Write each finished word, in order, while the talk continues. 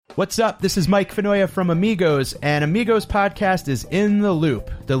What's up? This is Mike Fenoya from Amigos, and Amigos Podcast is In the Loop,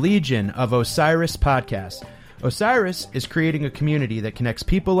 the legion of Osiris podcasts. Osiris is creating a community that connects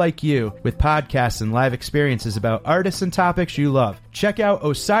people like you with podcasts and live experiences about artists and topics you love. Check out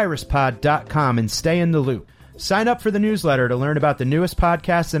osirispod.com and stay in the loop. Sign up for the newsletter to learn about the newest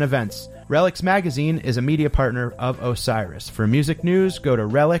podcasts and events. Relics Magazine is a media partner of Osiris. For music news, go to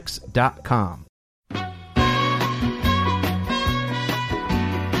relics.com.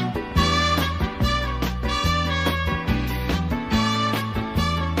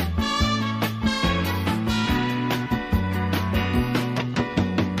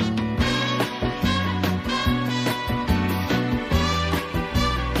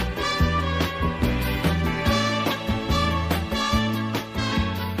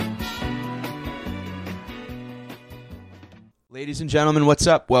 Ladies and gentlemen, what's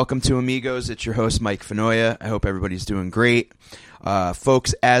up? Welcome to Amigos. It's your host, Mike Fenoya. I hope everybody's doing great.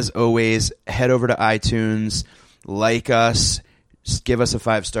 Folks, as always, head over to iTunes, like us, give us a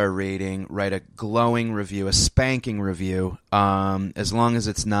 5-star rating, write a glowing review, a spanking review, as long as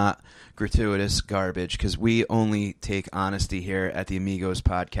it's not gratuitous garbage, because we only take honesty here at the Amigos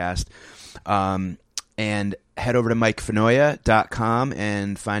podcast. And head over to MikeFenoya.com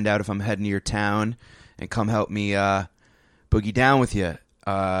and find out if I'm heading to your town, and come help me boogie down with you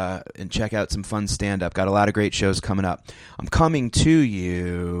and check out some fun stand-up. Got a lot of great shows coming up. I'm coming to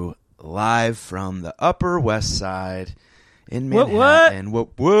you live from the Upper West Side in Manhattan.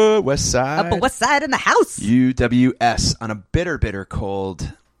 What? West Side? Upper West Side in the house. UWS on a bitter cold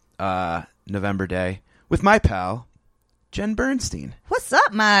November day with my pal, Jen Bernstein. What's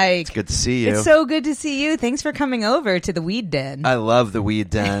up, Mike? It's good to see you. It's so good to see you. Thanks for coming over to the Weed Den. I love the Weed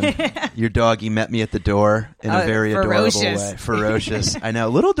Den. Your doggy met me at the door in a very adorable way. Ferocious. I know.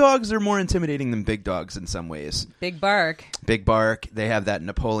 Little dogs are more intimidating than big dogs in some ways. Big bark. Big bark. They have that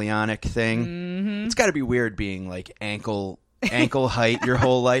Napoleonic thing. Mm-hmm. It's got to be weird being like ankle height your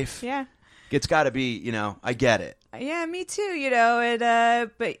whole life. Yeah. It's got to be, I get it. Yeah, me too,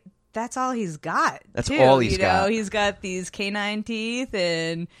 but that's all he's got. That's too, all he's got. He's got these canine teeth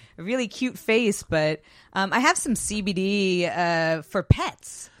and a really cute face, but I have some CBD for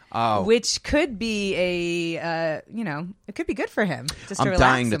pets. Oh. Which could be it could be good for him. Just to I'm relax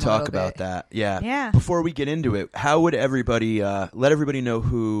dying to him a talk little about bit. that. Yeah. Yeah. Before we get into it, how would everybody let everybody know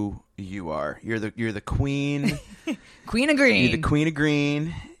who you are? You're the queen. Queen of Green. You're the Queen of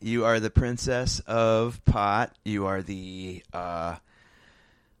Green. You are the Princess of Pot. You are the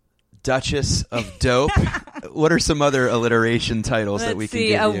Duchess of Dope. What are some other alliteration titles that we can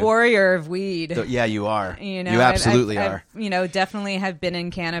give a you? Warrior of Weed. Yeah, you are. You absolutely I've, are. Definitely have been in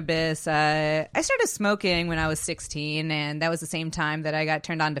cannabis. I started smoking when I was 16, and that was the same time that I got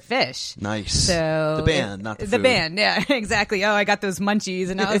turned on to Fish. Nice. So the band, not the food. The band, yeah, exactly. Oh, I got those munchies,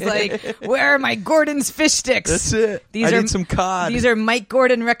 and I was like, where are my Gordon's fish sticks? That's it. I need some cod. These are Mike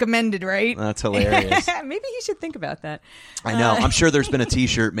Gordon recommended, right? That's hilarious. Maybe he should think about that. I know. I'm sure there's been a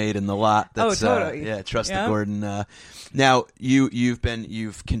T-shirt made in the lot. That's, totally. Trust the Gordon. Now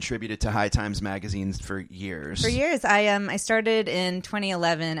you've contributed to High Times magazines for years. I started in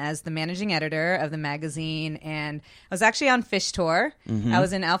 2011 as the managing editor of the magazine, and I was actually on Fish Tour. Mm-hmm. I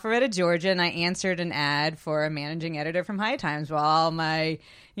was in Alpharetta, Georgia, and I answered an ad for a managing editor from High Times while all my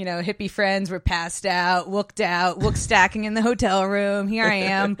hippie friends were passed out, look stacking in the hotel room. Here I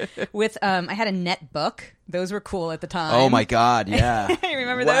am with I had a net book. Those were cool at the time. Oh my God, yeah. You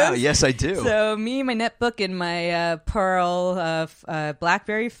remember wow, those? Yes, I do. So me, my netbook, and my Pearl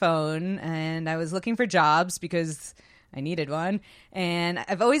BlackBerry phone, and I was looking for jobs because I needed one. And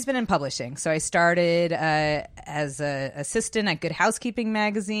I've always been in publishing. So I started as an assistant at Good Housekeeping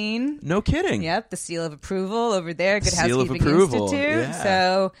magazine. No kidding. Yep, the seal of approval over there, Good Seal Housekeeping of approval. Institute. Yeah.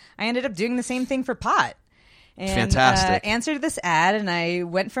 So I ended up doing the same thing for pot. And Fantastic. Answered this ad, and I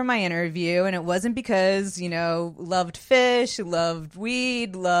went for my interview, and it wasn't because, loved fish, loved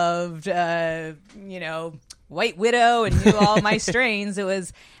weed, loved, White Widow, and knew all my strains. It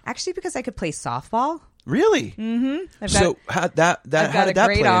was actually because I could play softball. Really? Mm-hmm. How did that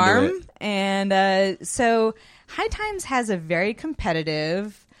great play arm, into it? And so High Times has a very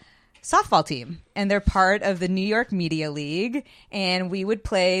competitive softball team, and they're part of the New York Media League, and we would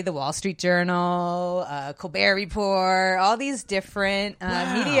play the Wall Street Journal, Colbert Report, all these different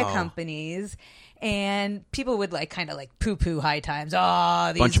media companies. And people would kind of poo-poo High Times.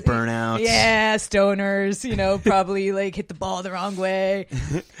 Oh, these bunch of burnouts. Yeah, stoners, probably hit the ball the wrong way.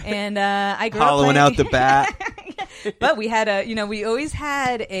 And I grew hollowing up out the bat. But we had we always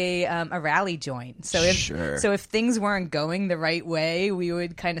had a rally joint. So if things weren't going the right way, we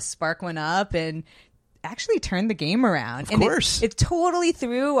would kind of spark one up, and actually turned the game around. Of course. It totally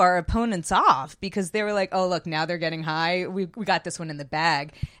threw our opponents off because they were like, oh, look, now they're getting high. We got this one in the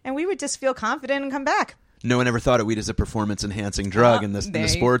bag. And we would just feel confident and come back. No one ever thought of weed as a performance-enhancing drug in the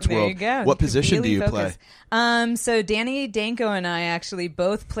sports world. There you go. What position really do you focus. play? So Danny Danko and I actually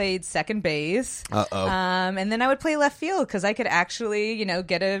both played second base. Uh-oh. And then I would play left field because I could actually, I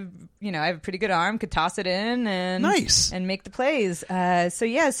have a pretty good arm, could toss it in and Nice. and make the plays.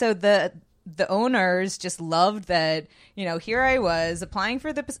 So the owners just loved that, here I was applying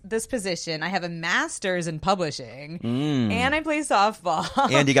for this position. I have a master's in publishing and I play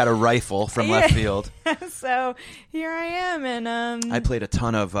softball. And you got a rifle from left field. So here I am. And I played a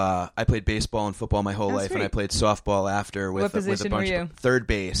ton of I played baseball and football my whole life, sweet. and I played softball after with What position a bunch were you? of third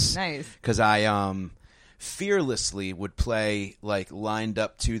base. Nice. Because I fearlessly would play like lined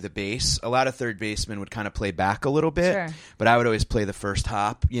up to the base. A lot of third basemen would kind of play back a little bit, Sure. but I would always play the first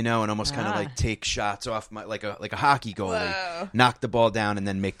hop, and almost kind of like take shots off my like a hockey goalie, Whoa. knock the ball down and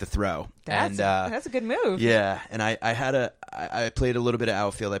then make the throw. That's a good move. Yeah, and I played a little bit of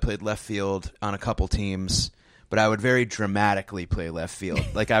outfield. I played left field on a couple teams, but I would very dramatically play left field.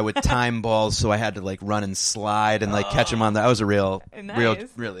 Like I would time balls, so I had to like run and slide and like catch them on the. I was a real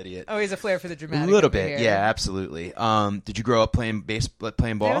idiot. Always a flair for the dramatic. A little over bit, here. yeah, absolutely. Did you grow up playing ball?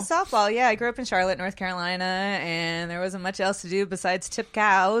 It was softball, yeah. I grew up in Charlotte, North Carolina, and there wasn't much else to do besides tip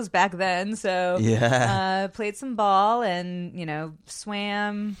cows back then. So played some ball and,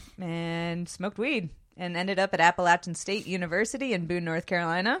 swam and smoked weed. And ended up at Appalachian State University in Boone, North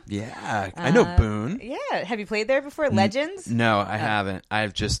Carolina. Yeah, I know Boone. Yeah, have you played there before? Legends? No, I haven't. I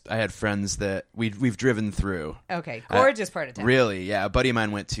had friends that we've driven through. Okay, gorgeous part of town. Really, yeah. A buddy of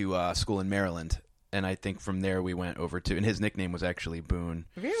mine went to school in Maryland, and I think from there we went over to, and his nickname was actually Boone.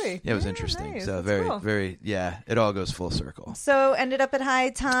 Really? Yeah, it was interesting. Nice. So That's cool. very, it all goes full circle. So ended up at High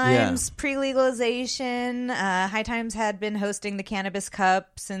Times, pre-legalization. High Times had been hosting the Cannabis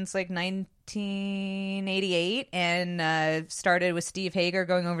Cup since like 1988 and started with Steve Hager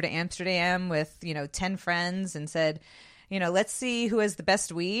going over to Amsterdam with 10 friends and said, let's see who has the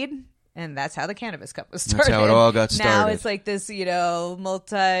best weed. And that's how the Cannabis Cup was started. That's how it all got started. Now it's like this,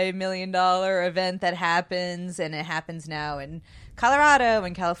 multi-million-dollar event that happens, and it happens now in Colorado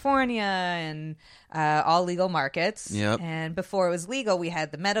and California and all legal markets. Yep. And before it was legal, we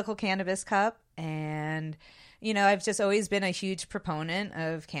had the Medical Cannabis Cup. And, I've just always been a huge proponent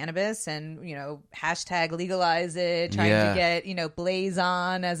of cannabis and, hashtag legalize it, trying to get, Blaze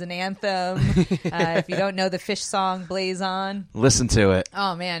On as an anthem. If you don't know the Fish song, Blaze On. Listen to it.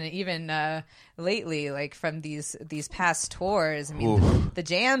 Oh, man. Even lately, like from these past tours, I mean, the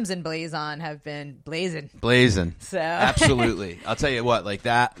jams in Blaze On have been blazing. So absolutely. I'll tell you what, like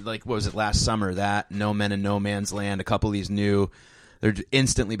that, like what was it last summer? That No Men and No Man's Land, a couple of these new. They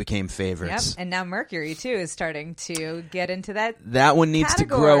instantly became favorites. Yep, and now Mercury too is starting to get into that. That one needs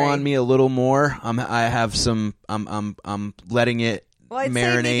category. to grow on me a little more. I have some. I'm letting it I'd marinate.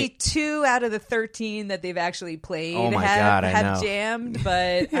 say maybe 2 out of the 13 that they've actually played Oh my God, I have know. jammed.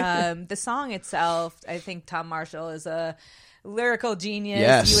 But the song itself, I think Tom Marshall is a lyrical genius.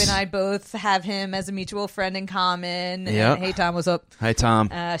 Yes. You and I both have him as a mutual friend in common. Yep. Hey, Tom, what's up? Hi, Tom.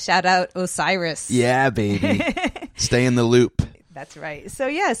 Shout out Osiris. Yeah, baby. Stay in the loop. That's right. So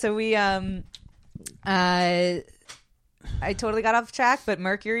we I totally got off track, but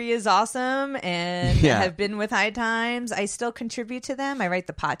Mercury is awesome and have been with High Times. I still contribute to them. I write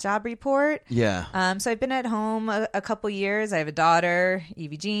the Pot Job Report. Yeah. So I've been at home a couple years. I have a daughter,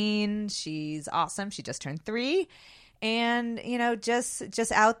 Evie Jean. She's awesome. She just turned 3. And,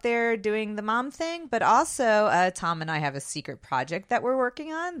 just out there doing the mom thing. But also, Tom and I have a secret project that we're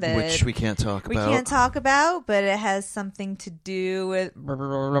working on. Which we can't talk about. We can't talk about, but it has something to do with...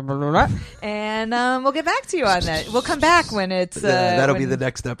 And we'll get back to you on that. We'll come back when it's... that'll be the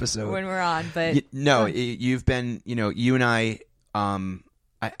next episode. When we're on, but... You've been, you and I,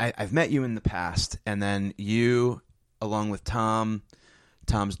 I've met you in the past, and then you, along with Tom's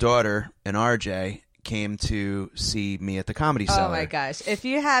daughter, and RJ... came to see me at the Comedy Cellar. Oh my gosh. If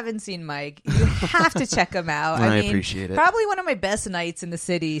you haven't seen Mike, you have to check him out. I appreciate it. Probably one of my best nights in the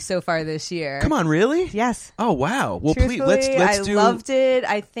city so far this year. Come on, really? Yes. Oh, wow. Well, Truthfully, please, let's do... I loved it.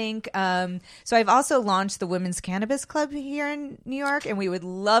 I think, so I've also launched the Women's Cannabis Club here in New York, and we would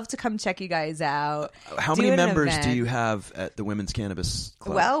love to come check you guys out. How many members do you have at the Women's Cannabis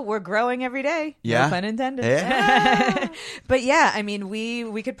Club? Well, we're growing every day. Yeah? No pun intended. Yeah. But yeah, I mean,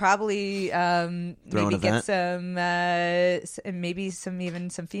 we could probably maybe get some maybe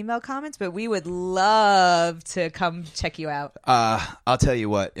some female comments, but we would love to come check you out. I'll tell you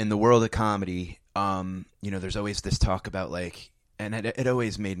what, in the world of comedy, there's always this talk about like, and it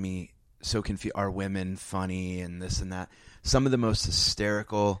always made me so confused. Are women funny and this and that? Some of the most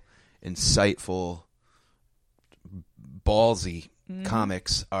hysterical, insightful, ballsy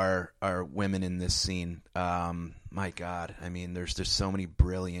comics are women in this scene. My God, I mean, there's so many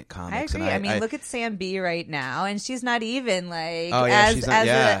brilliant comics. I agree. And I mean, look at Sam B right now, and she's not even like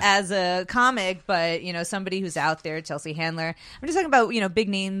as a comic, but somebody who's out there, Chelsea Handler. I'm just talking about big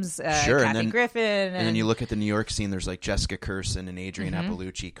names, sure, Kathy Griffin, and then you look at the New York scene. There's like Jessica Kirson and Adrienne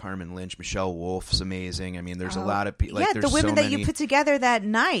Appalucci, Carmen Lynch, Michelle Wolf's amazing. I mean, there's a lot of people. Like, the women that you put together that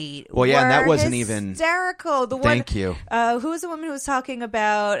night. Well, yeah, and that wasn't hysterical. The one, thank you. Who was the woman who was talking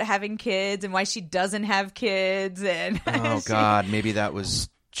about having kids and why she doesn't have kids? And God, maybe that was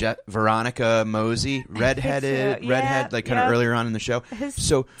Veronica Mosey, redhead, like kind of earlier on in the show.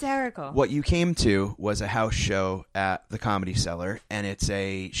 Hysterical. So what you came to was a house show at the Comedy Cellar, and it's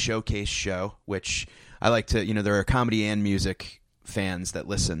a showcase show, which I like to, there are comedy and music fans that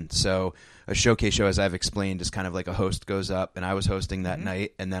listen. So a showcase show, as I've explained, is kind of like a host goes up, and I was hosting that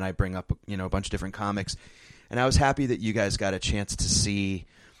night, and then I bring up, a bunch of different comics. And I was happy that you guys got a chance to see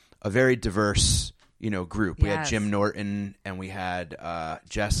a very diverse group. We had Jim Norton, and we had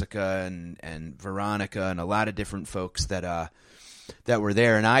Jessica and Veronica, and a lot of different folks that were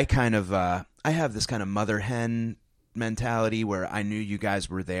there. And I kind of I have this kind of mother hen mentality where I knew you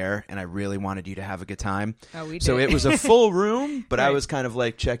guys were there, and I really wanted you to have a good time. Oh, we did. So it was a full room, but right. I was kind of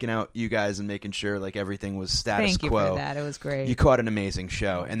like checking out you guys and making sure like everything was status quo. Thank you for that. It was great. You caught an amazing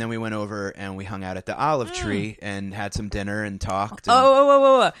show, and then we went over and we hung out at the Olive Tree and had some dinner and talked. And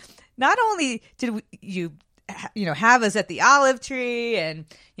whoa. Not only did you have us at the Olive Tree and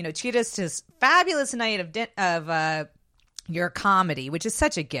treat us to this fabulous night of your comedy, which is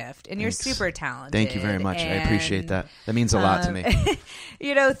such a gift, and Thanks. You're super talented. Thank you very much. I appreciate that. That means a lot to me.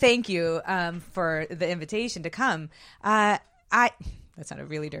 Thank you for the invitation to come. That sounded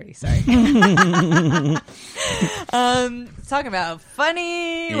really dirty. Sorry. Talking about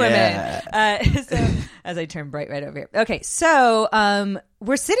funny women. So as I turn right over here. Okay, so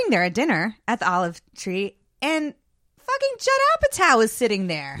we're sitting there at dinner at the Olive Tree, and fucking Judd Apatow is sitting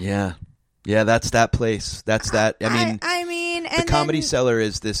there. Yeah, that's that place. That's that. I mean, the Comedy Cellar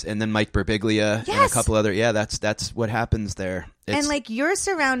is this, and then Mike Birbiglia and a couple other. Yeah, that's what happens there. And like, you're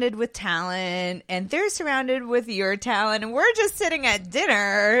surrounded with talent, and they're surrounded with your talent, and we're just sitting at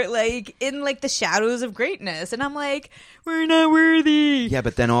dinner, like in like the shadows of greatness. And I'm like, we're not worthy. Yeah,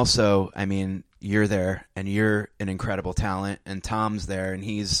 but then also, I mean, you're there, and you're an incredible talent, and Tom's there, and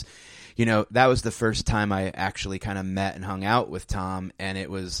he's, that was the first time I actually kind of met and hung out with Tom, and it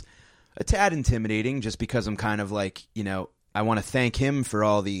was a tad intimidating just because I'm kind of like, I want to thank him for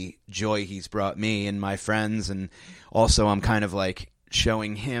all the joy he's brought me and my friends. And also I'm kind of like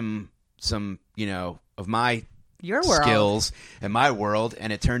showing him some, of my skills and my world.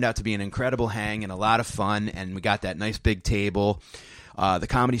 And it turned out to be an incredible hang and a lot of fun. And we got that nice big table. The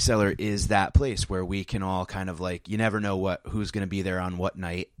Comedy Cellar is that place where we can all kind of like, you never know who's going to be there on what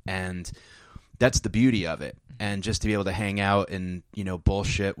night. And that's the beauty of it. And just to be able to hang out and,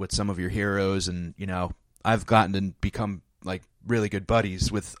 bullshit with some of your heroes. And, I've gotten to become like really good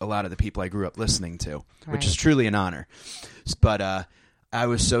buddies with a lot of the people I grew up listening to, which is truly an honor. But I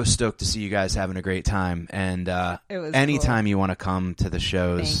was so stoked to see you guys having a great time. And anytime you want to come to the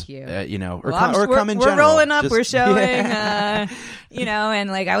shows, thank you. Or come in general. We're rolling up, we're showing, and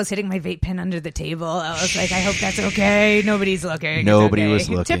like I was hitting my vape pen under the table. I was like, I hope that's okay. Nobody's looking. Nobody was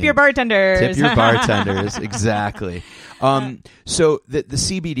looking. Tip your bartenders. Tip your bartenders. Exactly. So the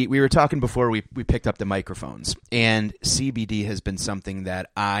CBD, we were talking before we picked up the microphones, and CBD has been something that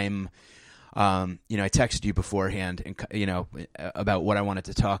I'm, I texted you beforehand and, about what I wanted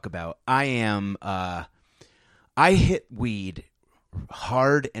to talk about. I hit weed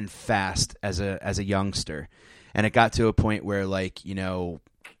hard and fast as a youngster. And it got to a point where like, end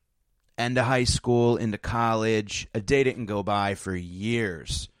of high school, into college, a day didn't go by for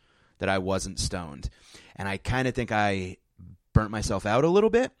years that I wasn't stoned. And I kind of think I burnt myself out a little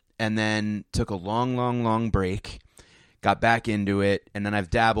bit and then took a long break, got back into it, and then I've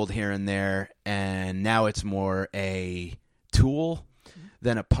dabbled here and there, and now it's more a tool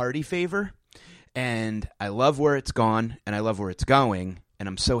than a party favor. And I love where it's gone, and I love where it's going, and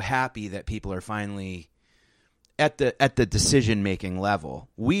I'm so happy that people are finally at the decision-making level.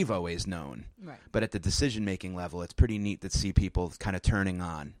 We've always known, right. But at the decision-making level, it's pretty neat to see people kind of turning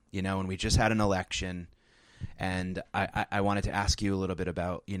on, and we just had an election, and I wanted to ask you a little bit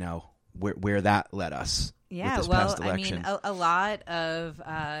about, where that led us. Yeah, with this past election. I mean, a lot of,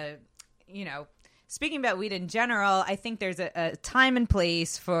 speaking about weed in general, I think there's a time and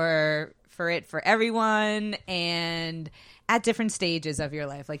place for everyone. And at different stages of your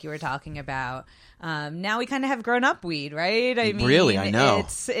life, like you were talking about. Now we kind of have grown up weed, right? I mean, really, I know.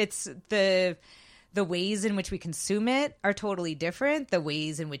 It's the ways in which we consume it are totally different. The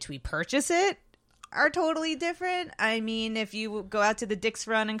ways in which we purchase it are totally different. I mean, if you go out to the Dick's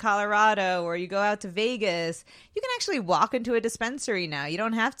Run in Colorado or you go out to Vegas, you can actually walk into a dispensary now. You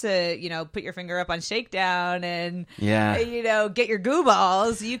don't have to, put your finger up on Shakedown and, get your goo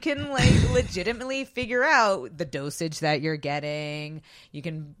balls. You can legitimately figure out the dosage that you're getting. You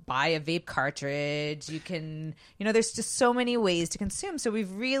can buy a vape cartridge. You can, there's just so many ways to consume. So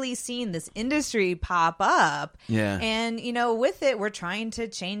we've really seen this industry pop up. Yeah. And, with it, we're trying to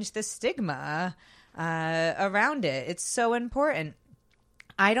change the stigma around it. It's so important.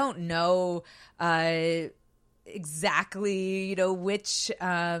 I don't know exactly, which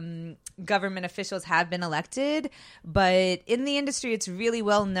government officials have been elected, but in the industry, it's really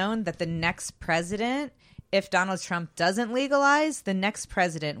well known that the next president, if Donald Trump doesn't legalize, the next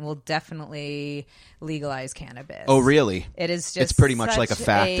president will definitely legalize cannabis. Oh, really? It is just it's pretty much like a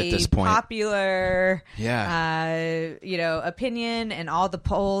fact at this point. Popular, opinion, and all the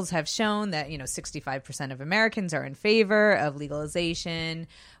polls have shown that 65% of Americans are in favor of legalization.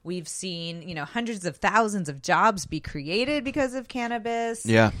 We've seen hundreds of thousands of jobs be created because of cannabis.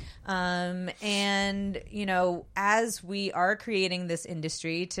 Yeah. And as we are creating this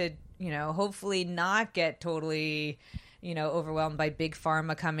industry to hopefully not get totally, overwhelmed by big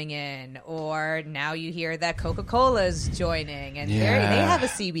pharma coming in, or now you hear that Coca-Cola's joining and they have a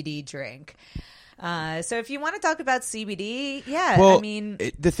CBD drink. So if you want to talk about CBD,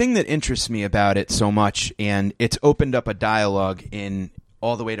 the thing that interests me about it so much, and it's opened up a dialogue in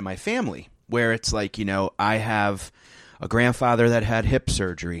all the way to my family, where it's like, I have a grandfather that had hip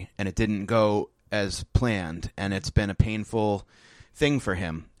surgery and it didn't go as planned, and it's been a painful thing for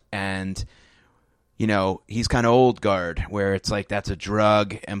him. And, he's kind of old guard, where it's like, that's a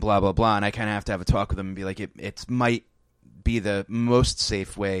drug and blah, blah, blah. And I kind of have to have a talk with him and be like, it might be the most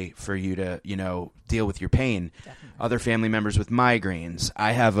safe way for you to, deal with your pain. Definitely. Other family members with migraines.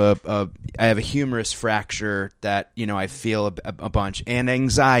 I have a humerus fracture that, I feel a bunch, and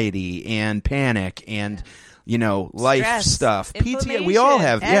anxiety and panic and, life stress, stuff, PTSD. We all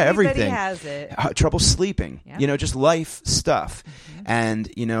have, everything. Has it. Trouble sleeping, Yeah. Just life stuff. Mm-hmm. And,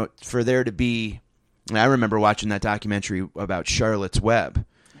 for there to be, I remember watching that documentary about Charlotte's Web.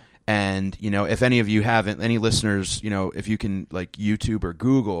 And, if any of you haven't, any listeners, if you can YouTube or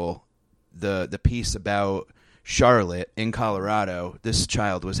Google the piece about Charlotte in Colorado, this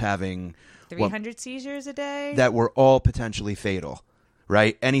child was having 300 seizures a day that were all potentially fatal.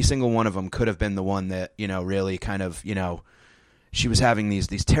 Right? Any single one of them could have been the one that, really kind of, she was having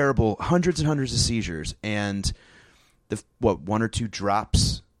these terrible hundreds and hundreds of seizures, and one or two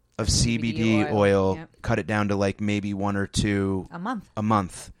drops of CBD oil cut it down to maybe one or two a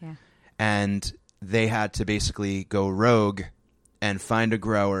month. Yeah. And they had to basically go rogue and find a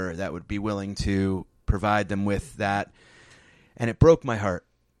grower that would be willing to provide them with that. And it broke my heart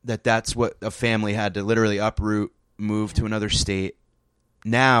that that's what a family had to literally uproot, move to another state.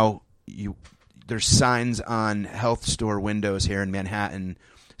 Now there's signs on health store windows here in Manhattan,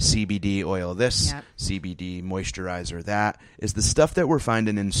 CBD oil this, CBD moisturizer that. Is the stuff that we're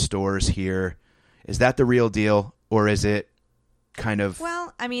finding in stores here, is that the real deal, or is it kind of...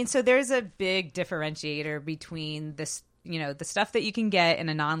 Well, I mean, so there's a big differentiator between this, the stuff that you can get in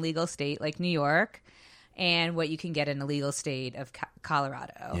a non-legal state like New York and what you can get in a legal state of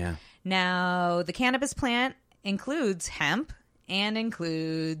Colorado. Yeah. Now, the cannabis plant includes hemp and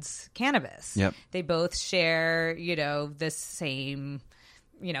includes cannabis. Yep. They both share, the same,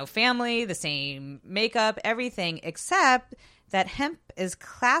 family, the same makeup, everything, except that hemp is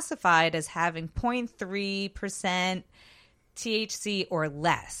classified as having 0.3% THC or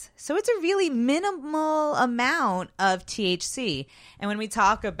less. So it's a really minimal amount of THC. And when we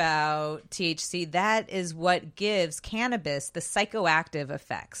talk about THC, that is what gives cannabis the psychoactive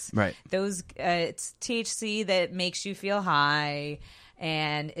effects. Right. Those it's THC that makes you feel high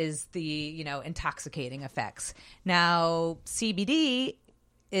and is the, intoxicating effects. Now, CBD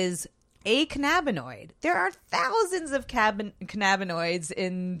is a cannabinoid. There are thousands of cannabinoids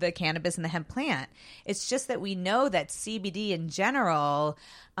in the cannabis and the hemp plant. It's just that we know that CBD in general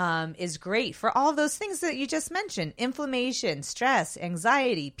is great for all those things that you just mentioned: inflammation, stress,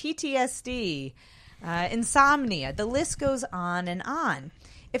 anxiety, PTSD, insomnia. The list goes on and on.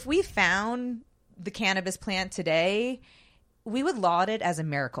 If we found the cannabis plant today we would laud it as a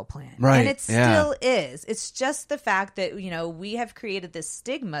miracle plant. Right. And it still is. It's just the fact that, we have created this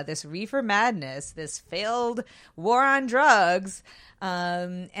stigma, this reefer madness, this failed war on drugs,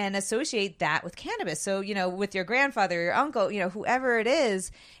 and associate that with cannabis. So, with your grandfather, your uncle, whoever it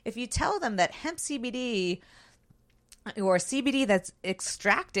is, if you tell them that hemp CBD or CBD that's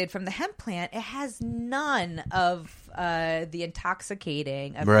extracted from the hemp plant, it has none of the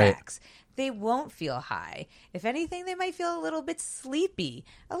intoxicating effects. Right. They won't feel high. If anything, they might feel a little bit sleepy,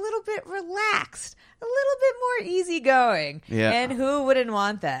 a little bit relaxed, a little bit more easygoing. Yeah. And who wouldn't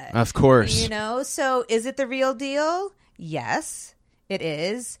want that? Of course. So is it the real deal? Yes, it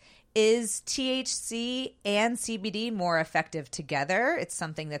is. Is THC and CBD more effective together? It's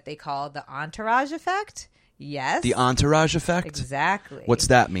something that they call the entourage effect. Yes. The entourage effect? Exactly. What's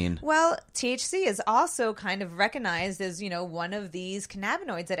that mean? Well, THC is also kind of recognized as, one of these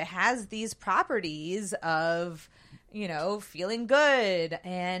cannabinoids, that it has these properties of, feeling good.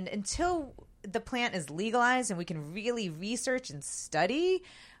 And until the plant is legalized and we can really research and study,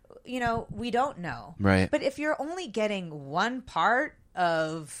 we don't know. Right. But if you're only getting one part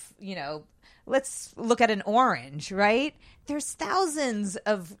of, let's look at an orange, right? There's thousands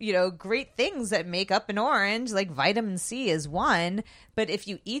of, great things that make up an orange, like vitamin C is one. But if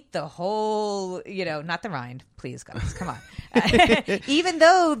you eat the whole, not the rind, please, guys, come on. Even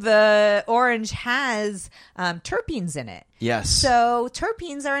though the orange has terpenes in it. Yes. So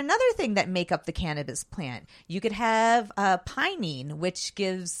terpenes are another thing that make up the cannabis plant. You could have pinene, which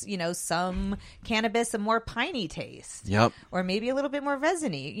gives, some cannabis a more piney taste. Yep. Or maybe a little bit more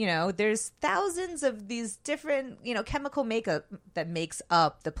resiny. There's thousands of these different, chemical makeup that makes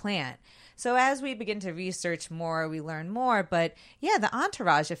up the plant. So as we begin to research more, we learn more. But yeah, the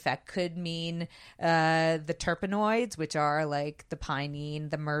entourage effect could mean the terpenoids, which are like the pinene,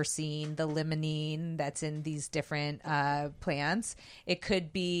 the myrcene, the limonene that's in these different plants. It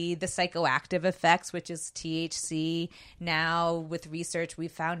could be the psychoactive effects, which is THC. Now with research, we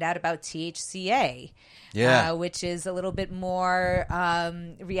found out about THCA, which is a little bit more,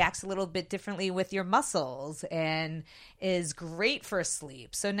 reacts a little bit differently with your muscles and is great for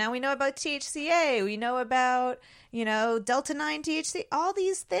sleep. So now we know about THCA, we know about, Delta-9 THC, all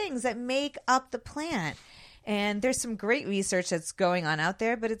these things that make up the plant. And there's some great research that's going on out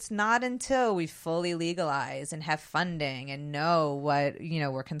there, but it's not until we fully legalize and have funding and know what,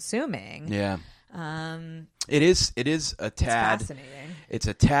 we're consuming. Yeah. It is a tad, it's fascinating. It's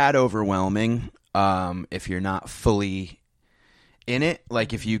a tad overwhelming if you're not fully in it.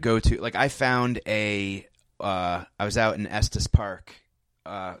 Like if you go to, like I found I was out in Estes Park,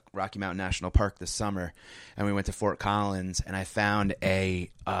 Rocky Mountain National Park this summer, and we went to Fort Collins, and I found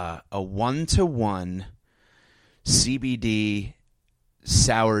a 1-to-1 CBD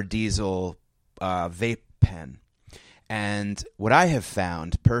sour diesel vape pen. And what I have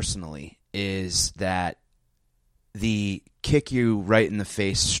found personally is that the kick you right in the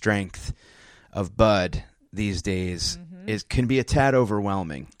face strength of bud these days can be a tad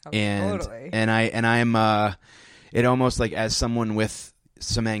overwhelming. Totally. And I'm it almost, like, as someone with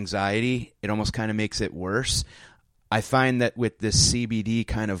some anxiety, it almost kind of makes it worse. I find that with this CBD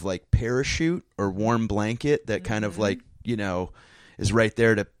kind of like parachute or warm blanket that kind of like, is right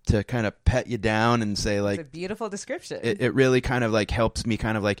there to kind of pet you down and say, like, it's a beautiful description. It really kind of like helps me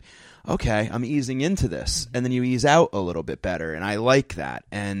kind of like, okay, I'm easing into this. And then you ease out a little bit better. And I like that.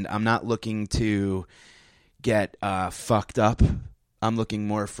 And I'm not looking to get fucked up. I'm looking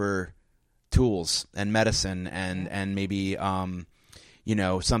more for tools and medicine and maybe,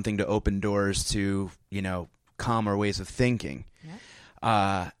 something to open doors to, calmer ways of thinking.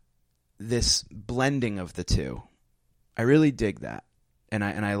 Yeah. This blending of the two, I really dig that. And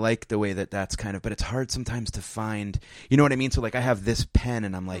I like the way that's kind of, but it's hard sometimes to find, you know what I mean? So like I have this pen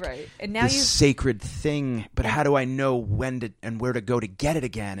and I'm like, right. And now this sacred thing, but how do I know when to and where to go to get it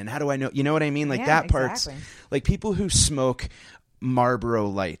again? And how do I know, you know what I mean? Like that part's, like people who smoke Marlboro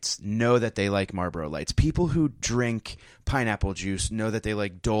Lights know that they like Marlboro Lights. People who drink pineapple juice know that they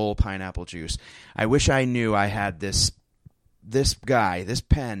like Dole pineapple juice. I wish I knew I had this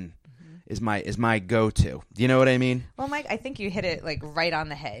pen is my go-to. Do you know what I mean? Well, Mike, I think you hit it like right on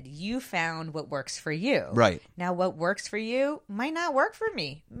the head. You found what works for you. Right. Now, what works for you might not work for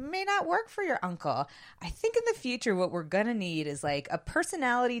me, may not work for your uncle. I think in the future, what we're going to need is like a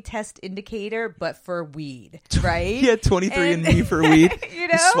personality test indicator, but for weed, right? Yeah, 23andMe for weed. You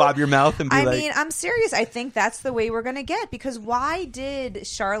swab your mouth and be I mean, I'm serious. I think that's the way we're going to get, because why did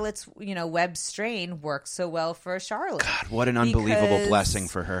Charlotte's, Web strain work so well for Charlotte? God, what an unbelievable blessing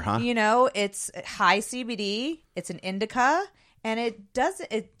for her, huh? It's high CBD, it's an indica, and it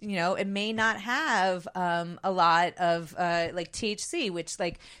doesn't. It may not have a lot of like THC, which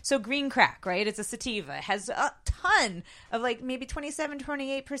so green crack, right? It's a sativa. It has a ton of like maybe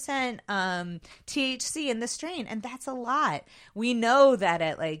 27-28% THC in the strain, and that's a lot. We know that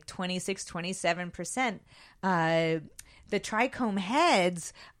at like 26-27%. The trichome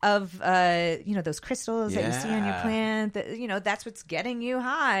heads of those crystals that you see on your plant, that's what's getting you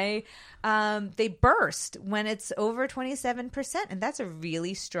high. They burst when it's over 27%, and that's a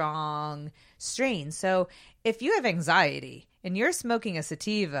really strong strain. So if you have anxiety and you're smoking a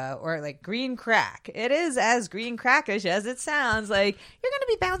sativa or like green crack, it is as green crackish as it sounds. Like, you're going to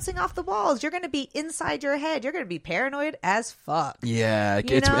be bouncing off the walls. You're going to be inside your head. You're going to be paranoid as fuck. Yeah.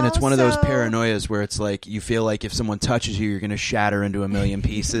 And it's one of those paranoias where it's like you feel like if someone touches you, you're going to shatter into a million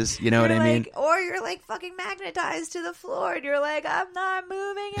pieces. You know what I mean? Or you're like fucking magnetized to the floor and you're like, I'm not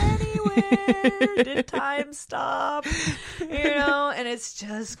moving anywhere. Did time stop? And it's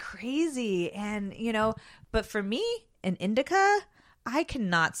just crazy. And, but for me, an indica, I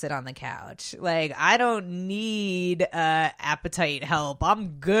cannot sit on the couch. Like, I don't need appetite help.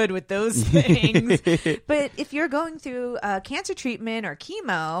 I'm good with those things. But if you're going through cancer treatment or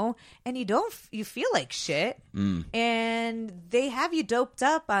chemo and you feel like shit, and they have you doped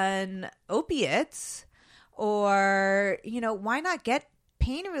up on opiates, or why not get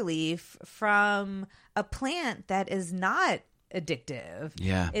pain relief from a plant that is not addictive,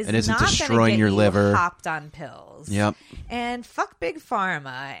 and isn't destroying your liver, hopped on pills, and fuck big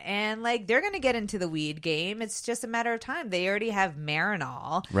pharma, and like they're gonna get into the weed game. It's just a matter of time. They already have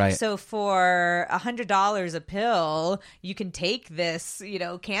Marinol, right? So for $100 a pill, you can take this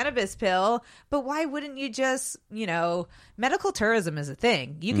cannabis pill. But why wouldn't you just medical tourism is a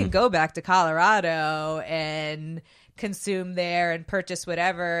thing. You can go back to Colorado and consume there and purchase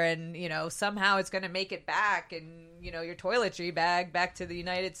whatever, and somehow it's going to make it back, and your toiletry bag back to the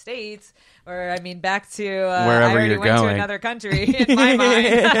United States, or back to wherever you're going. To another country in my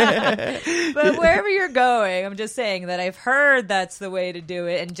mind. But wherever you're going, I'm just saying that I've heard that's the way to do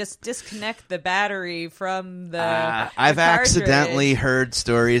it, and just disconnect the battery from the I've accidentally heard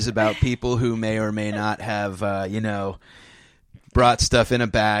stories about people who may or may not have brought stuff in a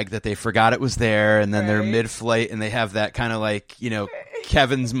bag that they forgot it was there, and then they're mid-flight and they have that kind of like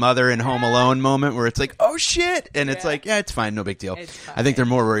Kevin's mother in Home Alone moment where it's like, oh shit, and it's like, yeah, it's fine, no big deal. I think they're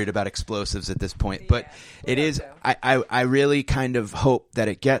more worried about explosives at this point, but it is. I really kind of hope that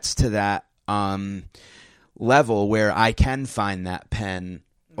it gets to that level where I can find that pen.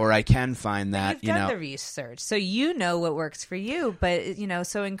 Or I can find that, You've done the research, so what works for you. But,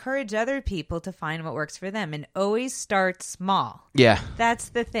 so encourage other people to find what works for them, and always start small. Yeah. That's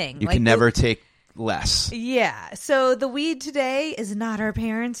the thing. You can never take less. Yeah. So the weed today is not our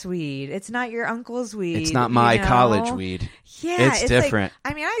parents' weed. It's not your uncle's weed. It's not my college weed. Yeah. It's different.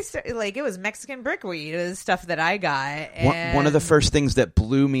 It was Mexican brick weed. It was stuff that I got. And one of the first things that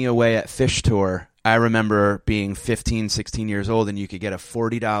blew me away at Fish Tour, I remember being 15, 16 years old, and you could get a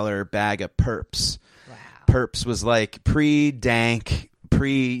 $40 bag of Perps. Wow. Perps was like pre-dank,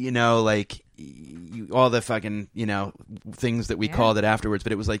 all the fucking, things that we called it afterwards,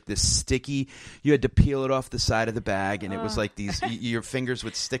 but it was like this sticky, you had to peel it off the side of the bag, and it was like these, your fingers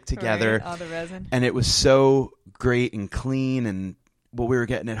would stick together. Right, all the resin. And it was so great and clean, and what we were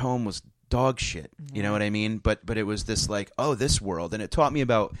getting at home was dog shit. You know what I mean? But it was this like, oh, this world, and it taught me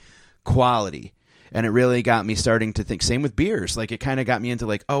about quality. And it really got me starting to think. Same with beers. Like, it kind of got me into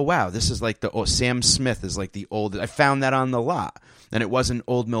like, oh wow, this is like Sam Smith is like the old. I found that on the lot, and it wasn't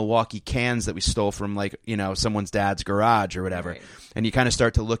old Milwaukee cans that we stole from like someone's dad's garage or whatever. Right. And you kind of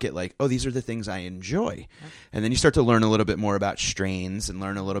start to look at like, oh, these are the things I enjoy, and then you start to learn a little bit more about strains and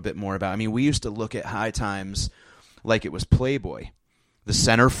learn a little bit more about. We used to look at High Times like it was Playboy, the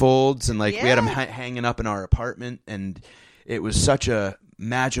centerfolds, and like we had them hanging up in our apartment, and it was such a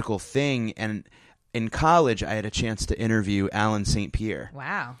magical thing. And in college, I had a chance to interview Alan St. Pierre.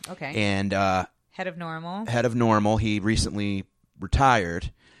 Wow. Okay. And head of Normal. Head of Normal. He recently retired,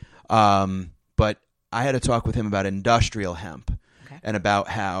 but I had a talk with him about industrial hemp and about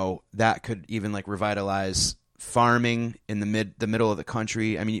how that could even like revitalize farming in the middle of the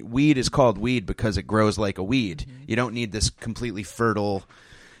country. Weed is called weed because it grows like a weed. Mm-hmm. You don't need this completely fertile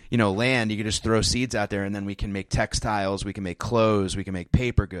land. You can just throw seeds out there, and then we can make textiles, we can make clothes, we can make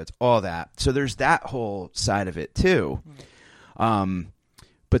paper goods, all that. So there's that whole side of it too.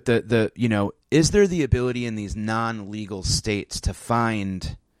 But is there the ability in these non-legal states to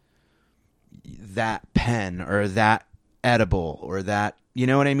find that pen or that edible or that, you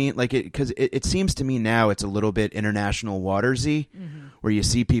know what I mean? Like, because it seems to me now it's a little bit international watersy, where you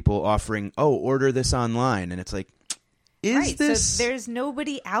see people offering, order this online, and it's like, Right. this... So there's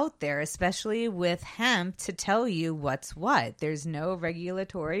nobody out there, especially with hemp, to tell you what's what. There's no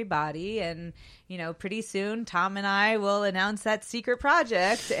regulatory body. And, pretty soon Tom and I will announce that secret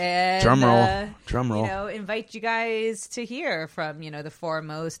project and Drum roll. Invite you guys to hear from, the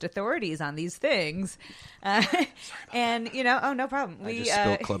foremost authorities on these things. And, oh, no problem. I just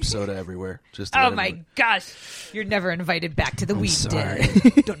spilled club soda everywhere. Just to oh, let my everyone... gosh. You're never invited back to the weed sorry.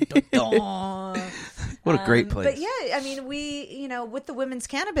 den. Dun, dun, dun. What a great place. But yeah, I mean, we, with the Women's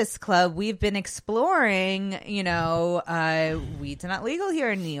Cannabis Club, we've been exploring, weeds are not legal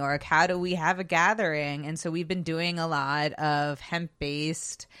here in New York. How do we have a gathering? And so we've been doing a lot of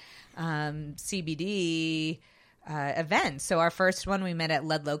hemp-based CBD events. So our first one, we met at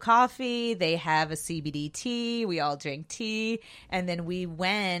Ludlow Coffee. They have a CBD tea. We all drank tea. And then we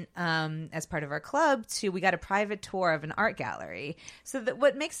went, as part of our club, we got a private tour of an art gallery. So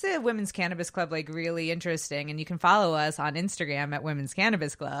what makes the Women's Cannabis Club really interesting, and you can follow us on Instagram at Women's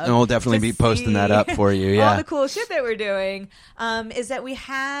Cannabis Club. And we'll definitely be posting that up for you. Yeah. All the cool shit that we're doing, is that we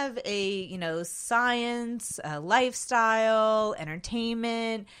have a, science, lifestyle,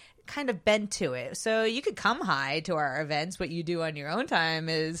 entertainment kind of bent to it. So you could come high to our events. What you do on your own time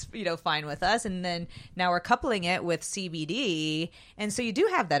is, fine with us. And then now we're coupling it with CBD. And so you do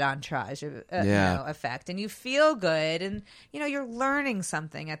have that entourage effect, and you feel good, and, you're learning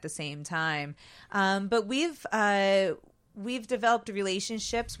something at the same time. But we've developed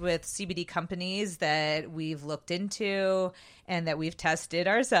relationships with CBD companies that we've looked into and that we've tested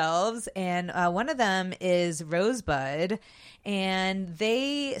ourselves. And one of them is Rosebud, and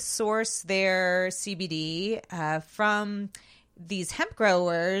they source their CBD from these hemp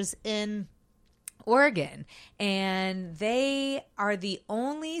growers in Oregon. And they are the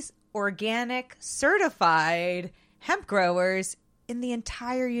only organic certified hemp growers in the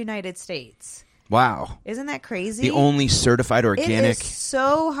entire United States. Wow. Isn't that crazy? The only certified organic. It is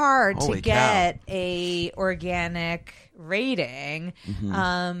so hard Holy to get a organic rating.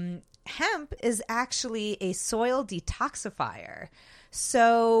 Mm-hmm. Hemp is actually a soil detoxifier.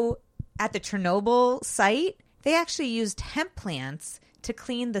 So at the Chernobyl site, they actually used hemp plants to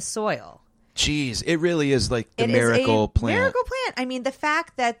clean the soil. Jeez, it really is like the It miracle is a plant. Miracle plant. I mean, the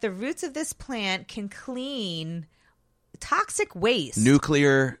fact that the roots of this plant can clean toxic waste.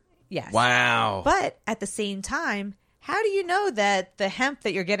 Nuclear. Yes. Wow. But at the same time, how do you know that the hemp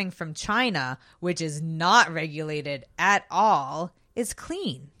that you're getting from China, which is not regulated at all, is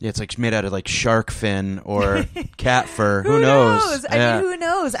clean? Yeah, it's like made out of like shark fin or cat fur. Who knows? I mean, who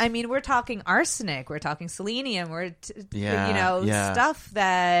knows? I mean, we're talking arsenic, we're talking selenium, stuff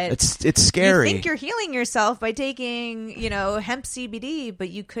that it's scary. You think you're healing yourself by taking, hemp CBD, but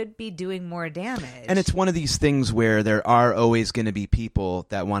you could be doing more damage. And it's one of these things where there are always going to be people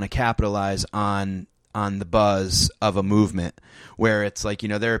that want to capitalize on the buzz of a movement, where it's like,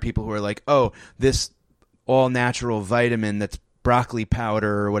 there are people who are like, oh, this all natural vitamin that's broccoli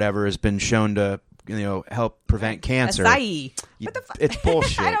powder or whatever has been shown to help prevent cancer. Acai. What the fuck? It's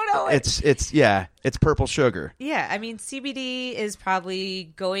bullshit. I don't know. It's purple sugar. Yeah, I mean, CBD is probably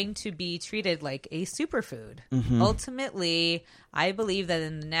going to be treated like a superfood. Mm-hmm. Ultimately, I believe that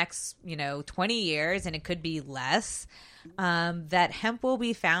in the next 20 years, and it could be less, that hemp will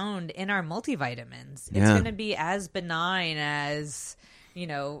be found in our multivitamins. It's going to be as benign as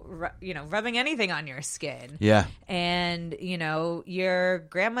rubbing anything on your skin. Yeah. And, your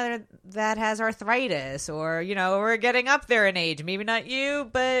grandmother that has arthritis, or, we're getting up there in age. Maybe not you,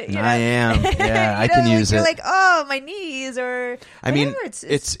 but, I am. Yeah, I can use it. You're like, oh, my knees, or I mean, whatever.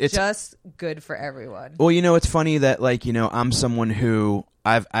 It's just good for everyone. Well, it's funny that, I'm someone who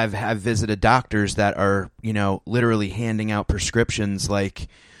I've visited doctors that are, literally handing out prescriptions like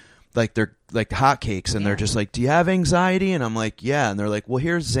they're like hotcakes, and they're just like, do you have anxiety? And I'm like, yeah. And they're like, well,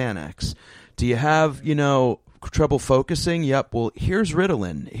 here's Xanax. Do you have, trouble focusing? Yep. Well, here's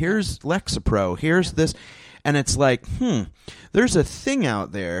Ritalin. Here's Lexapro. Here's this. And it's like, there's a thing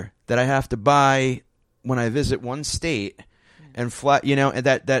out there that I have to buy when I visit one state and fly, and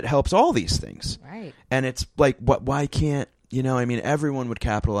that helps all these things. Right. And it's like, why can't, everyone would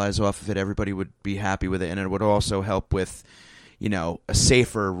capitalize off of it. Everybody would be happy with it. And it would also help with, a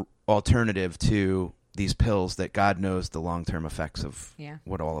safer alternative to these pills that God knows the long-term effects of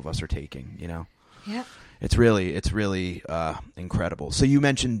what all of us are taking, Yeah. It's really incredible. So you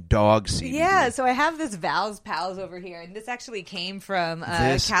mentioned dog CBD. Yeah, so I have this Val's Pals over here, and this actually came from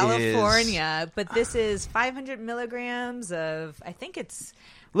California, but this is 500 milligrams of, I think it's...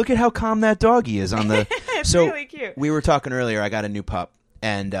 Look at how calm that doggy is on the... It's so really cute. We were talking earlier, I got a new pup,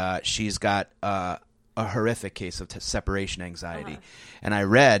 and she's got a horrific case of separation anxiety. And I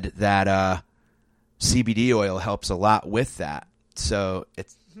read that CBD oil helps a lot with that. So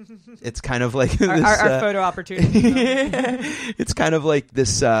it's kind of like our photo opportunity. It's kind of like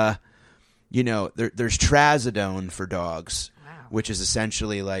this, there's trazodone for dogs, which is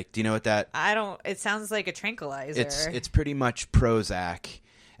essentially like, do you know what that? It sounds like a tranquilizer. It's pretty much Prozac,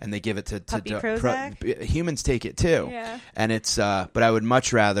 and they give it to Prozac? Humans take it too. Yeah. And it's, but I would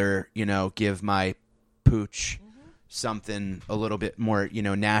much rather, give my pooch something a little bit more,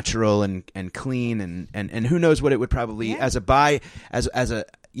 natural and clean and who knows what it would probably as a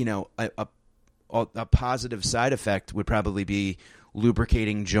positive side effect would probably be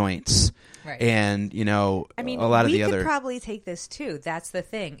lubricating joints. Right. And, a lot of the other. We could probably take this too. That's the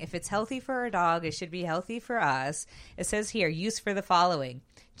thing. If it's healthy for our dog, it should be healthy for us. It says here, use for the following: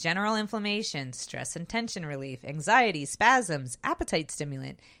 general inflammation, stress and tension relief, anxiety, spasms, appetite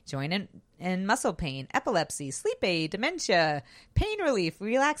stimulant, joint and muscle pain, epilepsy, sleep aid, dementia, pain relief,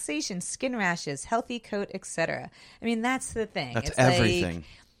 relaxation, skin rashes, healthy coat, etc. I mean, that's the thing. That's it's everything.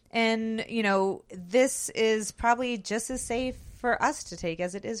 And, this is probably just as safe for us to take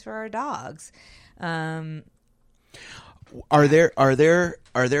as it is for our dogs. Are there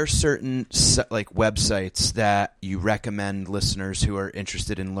certain websites that you recommend listeners who are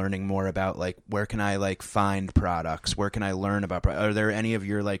interested in learning more about, like, where can I find products? Where can I learn about products? Are there any of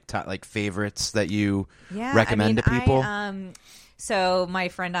your top favorites that you recommend to people? So my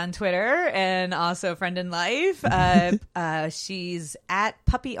friend on Twitter and also friend in life, she's at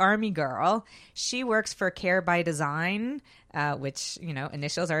Puppy Army Girl. She works for Care by Design, which,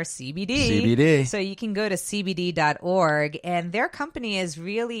 initials are CBD. CBD. So you can go to cbd.org, and their company is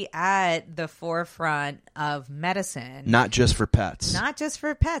really at the forefront of medicine. Not just for pets. Not just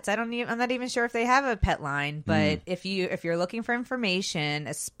for pets. I'm not even sure if they have a pet line, but if you're looking for information,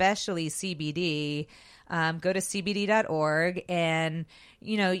 especially CBD, go to cbd.org, and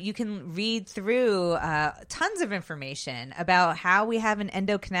you can read through tons of information about how we have an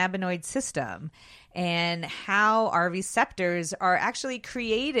endocannabinoid system and how our receptors are actually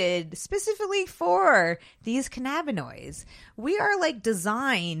created specifically for these cannabinoids. We are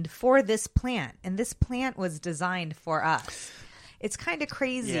designed for this plant, and this plant was designed for us. It's kind of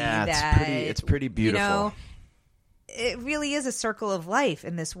crazy it's pretty beautiful. It really is a circle of life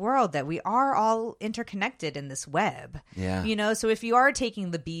in this world, that we are all interconnected in this web. Yeah. So if you are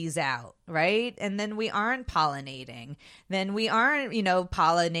taking the bees out, right, and then we aren't pollinating, then we aren't,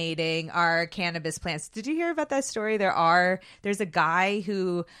 pollinating our cannabis plants. Did you hear about that story? There's a guy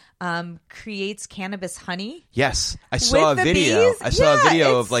who creates cannabis honey. Yes, I saw a video. Bees? I saw a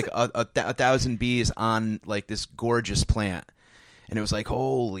video of 1,000 bees on this gorgeous plant. And it was like,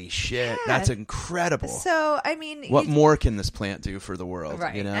 holy shit, that's incredible. So, I mean... What more can this plant do for the world?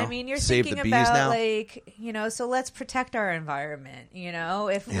 Right. I mean, you're Save thinking the bees about, now? so let's protect our environment,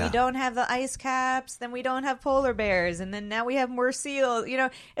 If we don't have the ice caps, then we don't have polar bears, and then now we have more seals.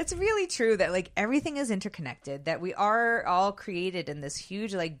 It's really true that, everything is interconnected, that we are all created in this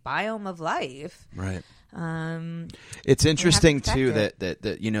huge, biome of life. Right. It's interesting, too, it. that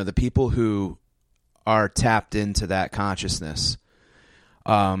the people who are tapped into that consciousness...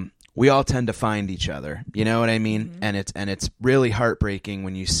 we all tend to find each other, you know what I mean? Mm-hmm. And it's really heartbreaking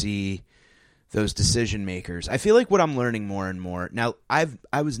when you see those decision makers. I feel like what I'm learning more and more now, I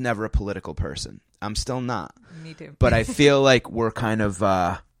was never a political person. I'm still not. Me too. But I feel like we're kind of,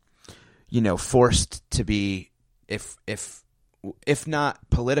 forced to be, if not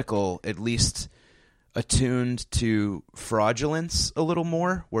political, at least attuned to fraudulence a little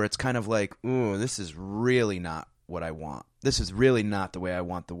more, where it's kind of like, ooh, this is really not what I want. This is really not the way I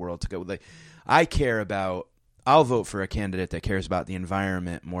want the world to go. I'll vote for a candidate that cares about the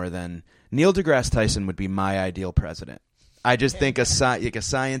environment more than Neil deGrasse Tyson would be my ideal president. I just think a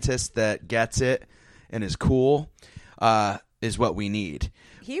scientist that gets it and is cool is what we need.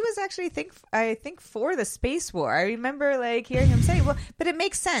 He was actually, I think, for the space war. I remember hearing him say, well, but it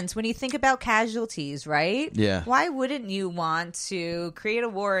makes sense when you think about casualties, right? Yeah. Why wouldn't you want to create a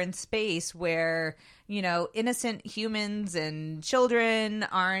war in space where, innocent humans and children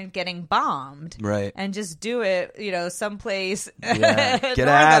aren't getting bombed? Right. And just do it, someplace. Yeah. Get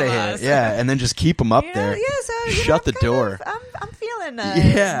out of here. Yeah. And then just keep them up there. Yeah. So, shut the door. I'm feeling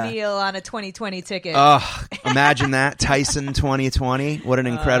Neil on a 2020 ticket. Imagine that. Tyson 2020. What an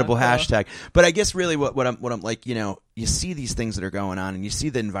incredible hashtag. But I guess really what I'm like, you see these things that are going on, and you see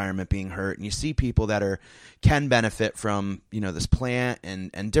the environment being hurt, and you see people that can benefit from, this plant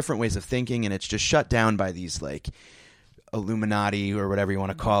and different ways of thinking, and it's just shut down by these Illuminati or whatever you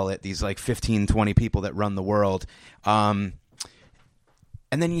want to call it, these 15, 20 people that run the world. And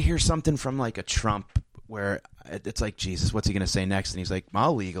then you hear something from a Trump where it's like, Jesus, what's he going to say next? And he's like,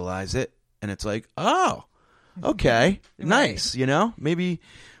 I'll legalize it. and it's like, oh, okay, nice, maybe.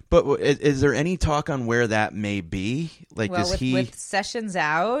 But is there any talk on where that may be? Like, well, does he? With Sessions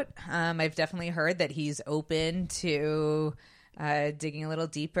out, I've definitely heard that he's open to digging a little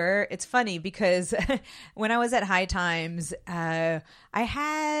deeper. It's funny because when I was at High Times, I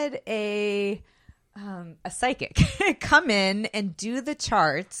had a psychic come in and do the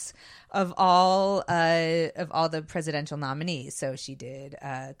charts of all the presidential nominees. So she did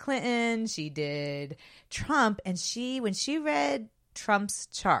Clinton, she did Trump, and when she read Trump's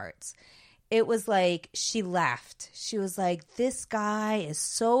charts, it was like she laughed. She was like, this guy is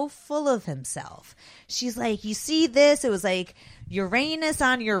so full of himself. She's like, you see this? It was like Uranus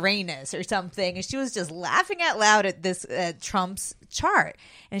on Uranus or something. And she was just laughing out loud at this Trump's chart.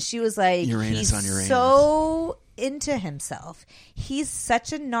 And she was like, Uranus on Uranus. So into himself. He's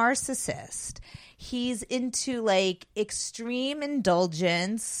such a narcissist. He's into like extreme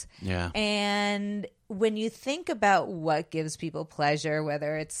indulgence. Yeah. And when you think about what gives people pleasure,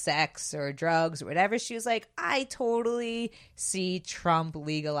 whether it's sex or drugs or whatever, she was like, I totally see Trump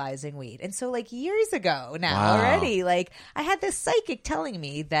legalizing weed. And so like years ago now already, like I had this psychic telling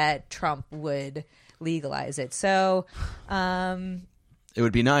me that Trump would legalize it. So it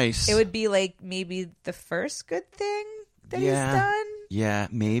would be nice. It would be like maybe the first good thing that he's done. Yeah,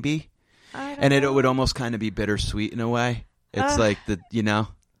 maybe. And it would almost kind of be bittersweet in a way. It's like But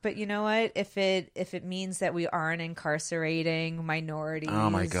you know what? If it means that we aren't incarcerating minorities, oh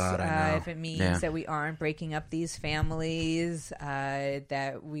my God, I know. If it means that we aren't breaking up these families,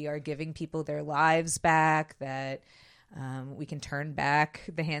 that we are giving people their lives back, that we can turn back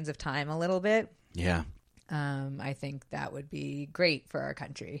the hands of time a little bit. Yeah. I think that would be great for our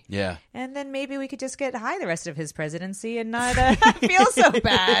country. Yeah. And then maybe we could just get high the rest of his presidency and not feel so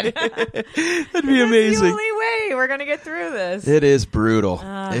bad. That'd be amazing. That's the only way we're going to get through this. It is brutal.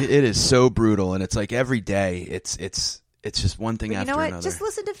 It is so brutal. And it's like every day it's just one thing after another. You know what? Just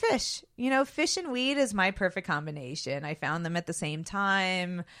listen to Fish. Fish and weed is my perfect combination. I found them at the same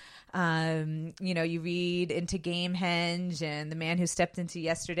time. You read into Gamehenge and The Man Who Stepped Into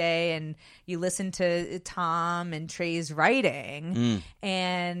Yesterday, and you listen to Tom and Trey's writing,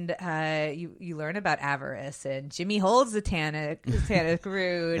 and you learn about avarice, and Jimmy holds the tannic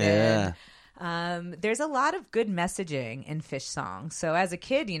root. Yeah. And there's a lot of good messaging in Fish songs. So as a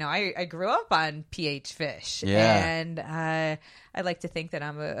kid, I grew up on PH Fish. Yeah. And I like to think that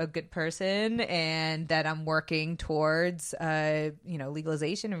I'm a good person and that I'm working towards,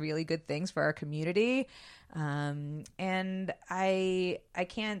 legalization and really good things for our community. And I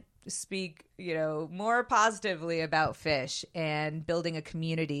can't speak, more positively about Fish and building a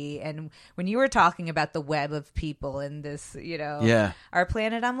community. And when you were talking about the web of people in this, our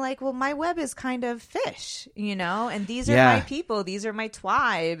planet, I'm like, well, my web is kind of Fish, and these are my people. These are my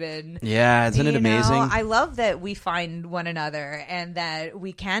tribe. And isn't it amazing? I love that we find one another and that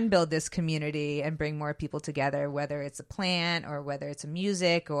we can build this community and bring more people together, whether it's a plant or whether it's a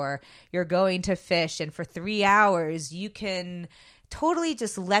music or you're going to fish. And for 3 hours, you can totally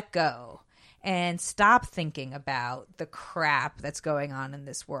just let go and stop thinking about the crap that's going on in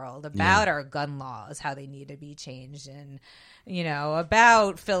this world, about our gun laws, how they need to be changed, and,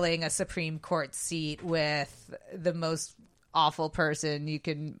 about filling a Supreme Court seat with the most awful person you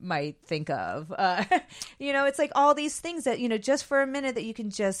might think of. It's like all these things that, just for a minute that you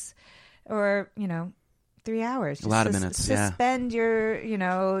can just, or, 3 hours. Just a lot of minutes, suspend your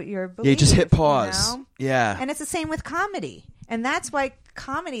belief. Yeah, you just hit pause. Yeah. And it's the same with comedy. And that's why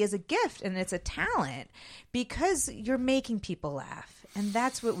comedy is a gift and it's a talent, because you're making people laugh. And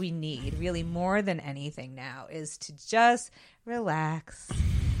that's what we need really more than anything now, is to just relax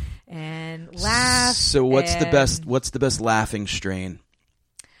and laugh. So what's the best laughing strain?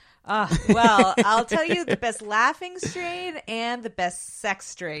 Well, I'll tell you the best laughing strain and the best sex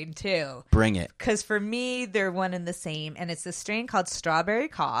strain too. Bring it. Because for me, they're one and the same. And it's a strain called Strawberry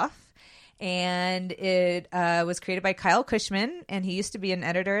Cough. And it was created by Kyle Cushman, and he used to be an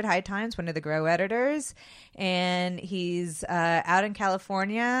editor at High Times, one of the Grow editors. And he's out in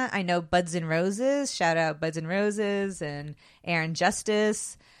California. I know Buds and Roses. Shout out Buds and Roses and Aaron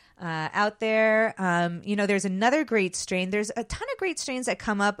Justice out there. There's another great strain. There's a ton of great strains that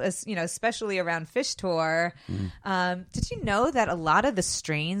come up, especially around Fish Tour. Did you know that a lot of the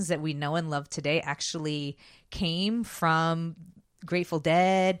strains that we know and love today actually came from Grateful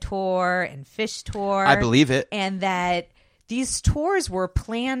Dead tour and Fish Tour? I believe it. And that these tours were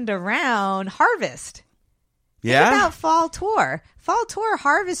planned around harvest. Yeah. Think about fall tour. Fall tour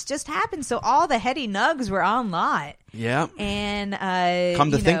harvest just happened, so all the heady nugs were on lot. Yeah. And come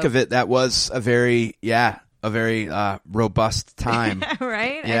to think of it, that was a very a very robust time.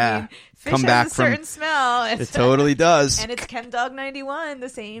 Right? Yeah. I mean, fish Come has back a certain from smell. it totally does. And it's ChemDog 91, the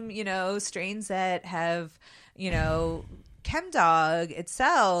same, strains that have, ChemDog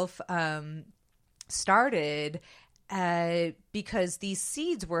itself started because these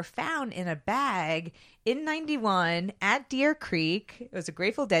seeds were found in a bag in 91 at Deer Creek. It was a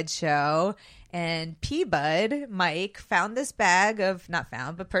Grateful Dead show. And P-Bud, Mike, found this bag of, not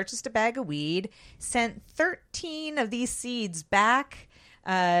found, but purchased a bag of weed, sent 13 of these seeds back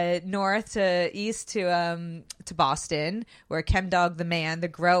north to east to Boston, where ChemDog the man, the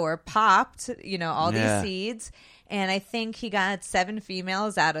grower, popped, all these seeds. And I think he got 7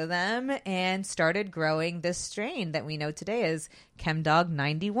 females out of them and started growing this strain that we know today as ChemDog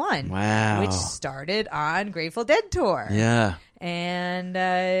 91. Wow. Which started on Grateful Dead tour. Yeah. And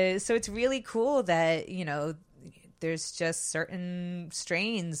so it's really cool that, there's just certain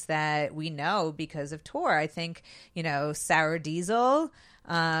strains that we know because of tour. I think, Sour Diesel.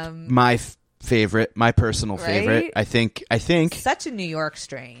 My favorite, my personal favorite. I think Such a New York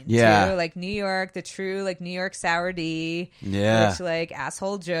strain. Yeah. Too. Like New York, the true like New York Sour D. Yeah. Which like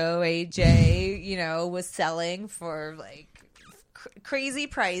Asshole Joe, AJ, was selling for like crazy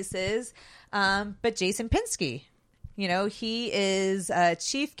prices. But Jason Pinsky, he is a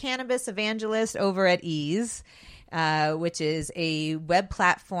chief cannabis evangelist over at Ease, which is a web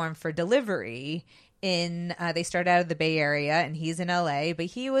platform for delivery. They started out of the Bay Area, and he's in LA, but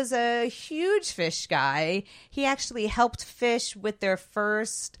he was a huge fish guy. He actually helped Fish with their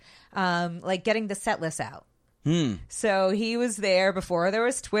first, getting the set list out. So he was there before there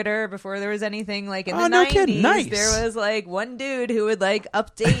was Twitter, before there was anything in the 90s. Kidding. Nice. There was one dude who would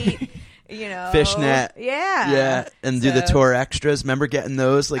update, Fishnet. Yeah. And do the tour extras. Remember getting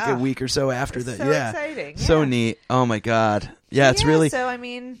those a week or so after that? So exciting. Yeah. So neat. Oh my God. Yeah, it's really. So, I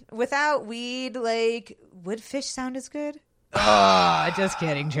mean, without weed, would Fish sound as good? Oh, just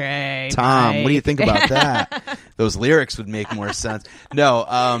kidding, Trey. Tom, Mike. what do you think about that? Those lyrics would make more sense. No,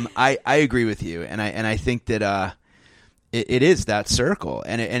 I agree with you, and I think that it is that circle,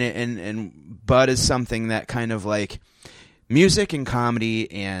 and Bud is something that kind of music and comedy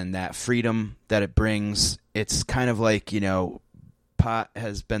and that freedom that it brings. It's kind of pot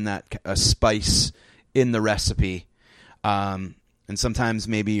has been a spice in the recipe. And sometimes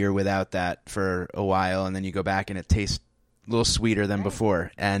maybe you're without that for a while, and then you go back and it tastes a little sweeter than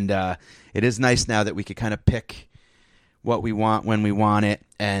before. And it is nice now that we could kind of pick what we want when we want it,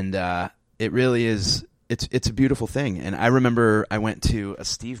 and it really is. It's a beautiful thing. And I remember I went to a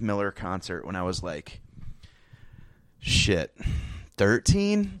Steve Miller concert when I was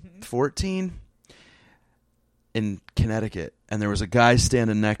 13, 14 in Connecticut, and there was a guy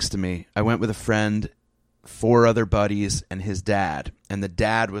standing next to me. I went with a friend, 4 other buddies, and his dad. And the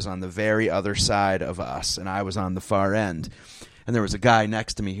dad was on the very other side of us, and I was on the far end. And there was a guy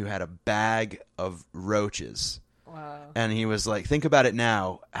next to me who had a bag of roaches. Wow. And he was think about it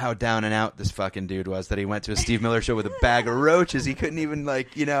now, how down and out this fucking dude was, that he went to a Steve Miller show with a bag of roaches. He couldn't even,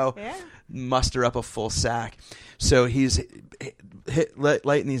 muster up a full sack. So he's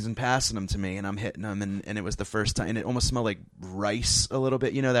lighting these and passing them to me, and I'm hitting them, and it was the first time, and it almost smelled like rice a little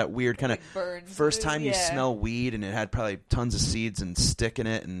bit, that weird kind of first time you smell weed, and it had probably tons of seeds and stick in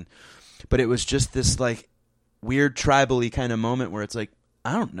it, but it was just this weird tribal-y kind of moment where it's I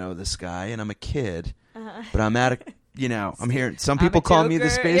don't know this guy, and I'm a kid, but I'm at a I'm hearing some people call me the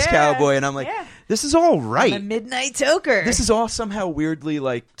space cowboy, and I'm this is all right. I'm a midnight toker. This is all somehow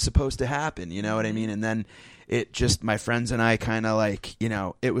weirdly supposed to happen, you know what I mean? And then it just, my friends and I kind of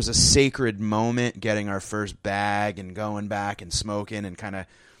it was a sacred moment getting our first bag and going back and smoking and kind of,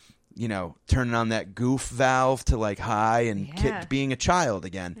 turning on that goof valve to high and being a child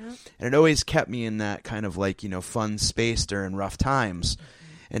again. Yep. And it always kept me in that kind of fun space during rough times.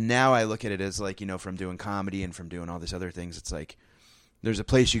 And now I look at it as from doing comedy and from doing all these other things, it's there's a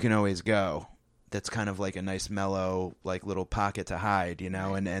place you can always go that's kind of a nice mellow little pocket to hide,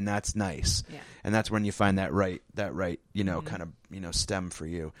 and that's nice. Yeah. And that's when you find that right kind of stem for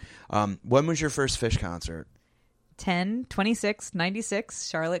you. When was your first Fish concert? 10/26/96,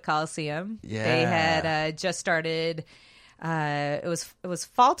 Charlotte Coliseum. Yeah. They had just started. It was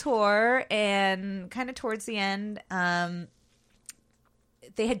fall tour, and kind of towards the end,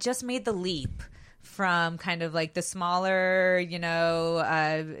 they had just made the leap from kind of the smaller,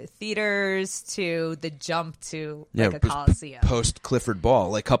 theaters to the jump to a Coliseum. Post Clifford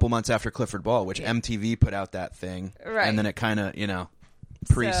Ball, a couple months after Clifford Ball, which MTV put out that thing. Right. And then it kind of,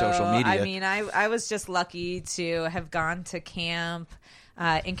 pre-social media. I mean, I was just lucky to have gone to camp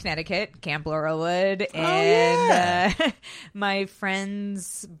in Connecticut, Camp Laurelwood, and my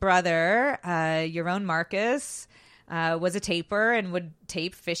friend's brother, Yaron Marcus, was a taper and would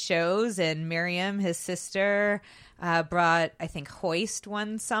tape fish shows, and Miriam, his sister, brought, I think, Hoist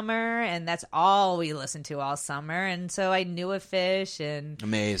one summer, and that's all we listened to all summer. And so I knew a fish, and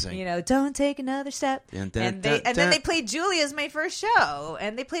amazing. You know, don't take another step. And then they played Julia's my first show,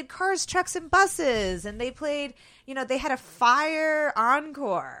 and they played Cars, Trucks, and Buses, and they played, you know, they had a fire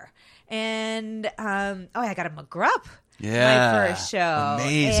encore, and I got a McGrupp. Yeah, my first show.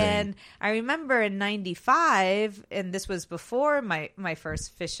 Amazing. And I remember in '95, and this was before my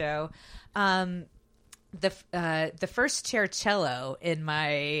first fish show. The first chair cello in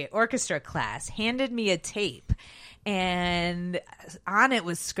my orchestra class handed me a tape, and on it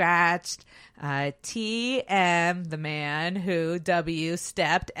was scratched TM, the man who W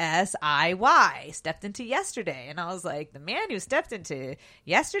stepped SIY, stepped into yesterday. And I was like, the man who stepped into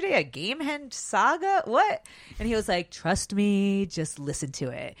yesterday, a Gamehenge saga? What? And he was like, trust me, just listen to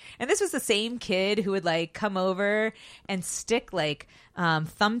it. And this was the same kid who would like come over and stick like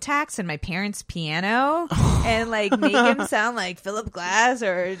thumbtacks in my parents' piano and like make him sound like Philip Glass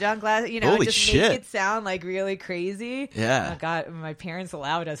or John Glass, you know, Holy just shit. make it sound like really crazy. Yeah. Oh God, my parents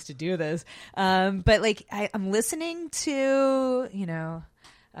allowed us to do this. But like I'm listening to, you know,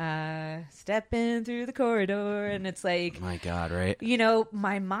 stepping through the corridor, and it's like, my God, right? You know,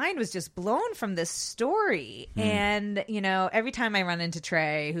 my mind was just blown from this story. And, you know, every time I run into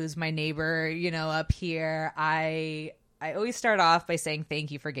Trey, who's my neighbor, you know, up here, I always start off by saying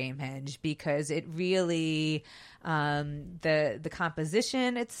thank you for Gamehenge, because it really, the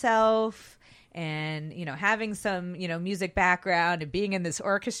composition itself, and, you know, having some, you know, music background and being in this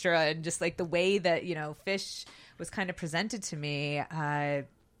orchestra, and just like the way that, you know, Fish was kind of presented to me,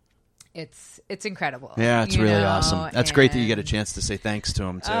 it's incredible. Yeah, it's really awesome. That's great that you get a and- chance to say thanks to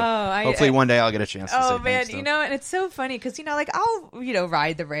him too. Oh, Hopefully one day I'll get a chance to say Oh thanks man, to you him. know, and it's so funny because, you know, like I'll, you know,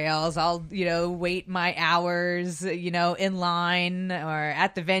 ride the rails, I'll, you know, wait my hours, you know, in line or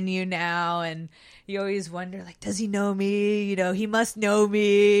at the venue now, and you always wonder, like, does he know me? You know, he must know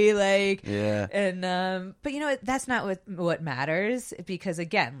me, like, Yeah. And but you know, that's not what matters, because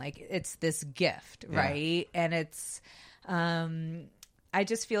again, like, it's this gift, right? And it's I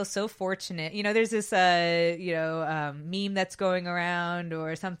just feel so fortunate. You know, there's this, meme that's going around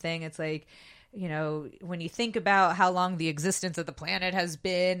or something. It's like, you know, when you think about how long the existence of the planet has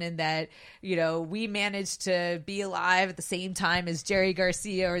been, and that, you know, we managed to be alive at the same time as Jerry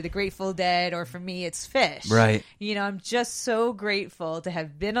Garcia or the Grateful Dead, or for me, it's Fish. Right. You know, I'm just so grateful to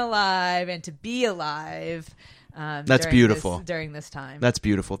have been alive and to be alive. That's beautiful. During this time. That's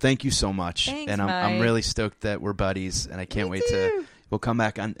beautiful. Thank you so much. Thanks, and I'm Mike. really stoked that we're buddies, and I can't Me wait too. to. We'll come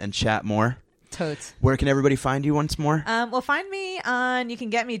back and chat more. Totes. Where can everybody find you once more? Well, find me you can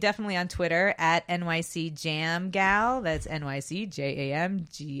get me definitely on Twitter at NYC Jam Gal. That's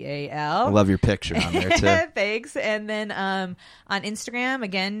NYCJAMGAL. I love your picture on there too. Thanks. And then on Instagram,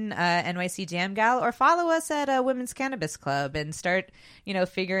 again, NYC Jam Gal, or follow us at Women's Cannabis Club and start, you know,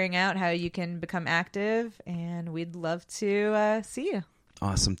 figuring out how you can become active. And we'd love to see you.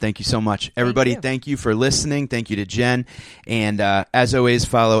 Awesome. Thank you so much. Everybody, you. thank you for listening. Thank you to Jen. And as always,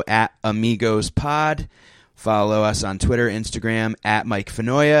 follow at Amigos Pod. Follow us on Twitter, Instagram, at Mike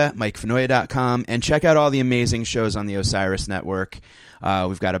Fenoya, MikeFenoya.com. And check out all the amazing shows on the Osiris Network.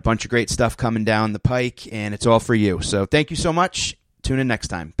 We've got a bunch of great stuff coming down the pike, and it's all for you. So thank you so much. Tune in next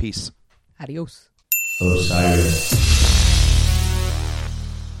time. Peace. Adios. Osiris.